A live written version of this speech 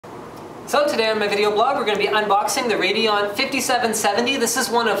So today on my video blog we're going to be unboxing the Radeon 5770. This is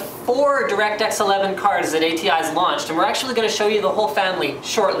one of 4 DirectX 11 cards that ATI has launched, and we're actually going to show you the whole family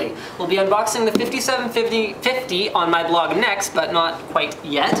shortly. We'll be unboxing the 5750 on my blog next, but not quite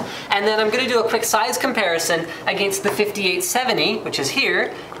yet. And then I'm going to do a quick size comparison against the 5870, which is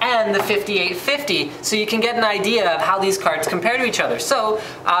here, and the 5850, so you can get an idea of how these cards compare to each other. So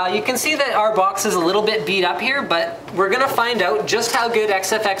you can see that our box is a little bit beat up here, but we're going to find out just how good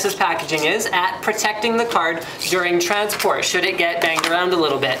XFX's packaging is at protecting the card during transport, should it get banged around a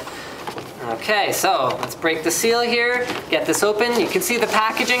little bit. Okay, so let's break the seal here, get this open. You can see the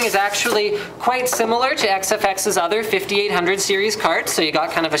packaging is actually quite similar to XFX's other 5800 series cards, so you got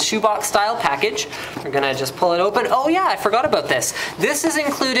kind of a shoebox style package. We're gonna just pull it open. Oh yeah, I forgot about this. This is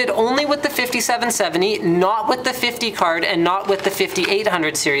included only with the 5770, not with the 50 card and not with the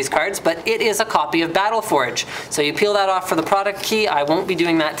 5800 series cards, but it is a copy of Battleforge. So you peel that off for the product key. I won't be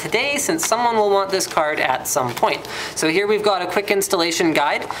doing that today since someone will want this card at some point. So here we've got a quick installation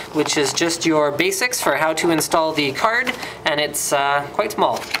guide, which is just your basics for how to install the card, and it's quite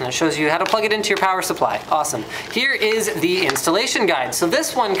small, and it shows you how to plug it into your power supply. Awesome. Here is the installation guide. So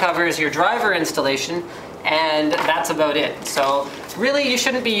this one covers your driver installation, and that's about it. So really you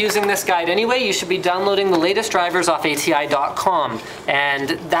shouldn't be using this guide anyway. You should be downloading the latest drivers off ATI.com, and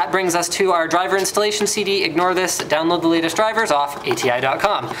that brings us to our driver installation CD. Ignore this, download the latest drivers off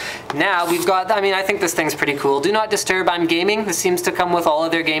ATI.com. Now we've got, I think this thing's pretty cool. Do not disturb, I'm gaming. This seems to come with all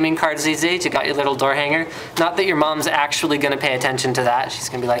of their gaming cards these days. You got your little door hanger. Not that your mom's actually gonna pay attention to that. She's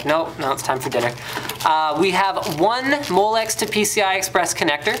gonna be like, no, it's time for dinner. We have one Molex to PCI Express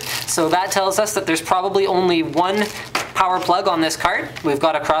connector, so that tells us that there's probably only one power plug on this card. We've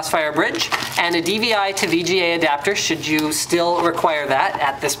got a Crossfire bridge and a DVI to VGA adapter should you still require that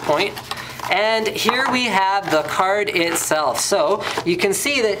at this point. And here we have the card itself. So you can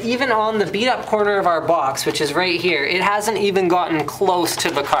see that even on the beat up corner of our box, which is right here, it hasn't even gotten close to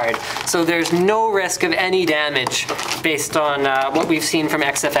the card. So there's no risk of any damage based on what we've seen from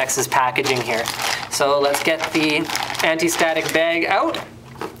XFX's packaging here. So let's get the anti-static bag out.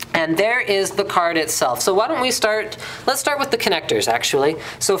 And there is the card itself. So why don't we start, let's start with the connectors actually.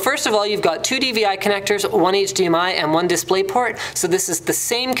 So first of all, you've got 2 DVI connectors, 1 HDMI and 1 DisplayPort. So this is the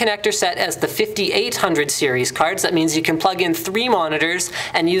same connector set as the 5800 series cards. That means you can plug in 3 monitors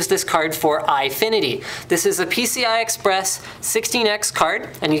and use this card for iFinity. This is a PCI Express 16X card,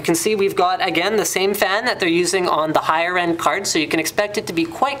 and you can see we've got, again, the same fan that they're using on the higher end cards, so you can expect it to be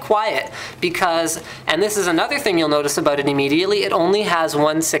quite quiet because, and this is another thing you'll notice about it immediately, it only has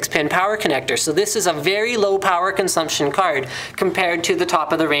one 6-pin power connector. So this is a very low power consumption card compared to the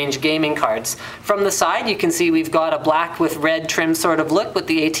top of the range gaming cards. From the side you can see we've got a black with red trim sort of look with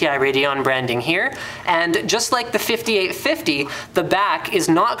the ATI Radeon branding here, and just like the 5850, the back is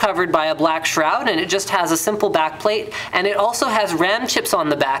not covered by a black shroud and it just has a simple back plate, and it also has RAM chips on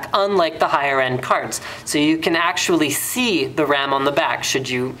the back unlike the higher end cards. So you can actually see the RAM on the back should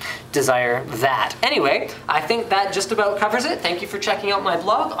you desire that. Anyway, I think that just about covers it. Thank you for checking out my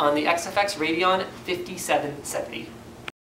blog on the XFX Radeon 5770.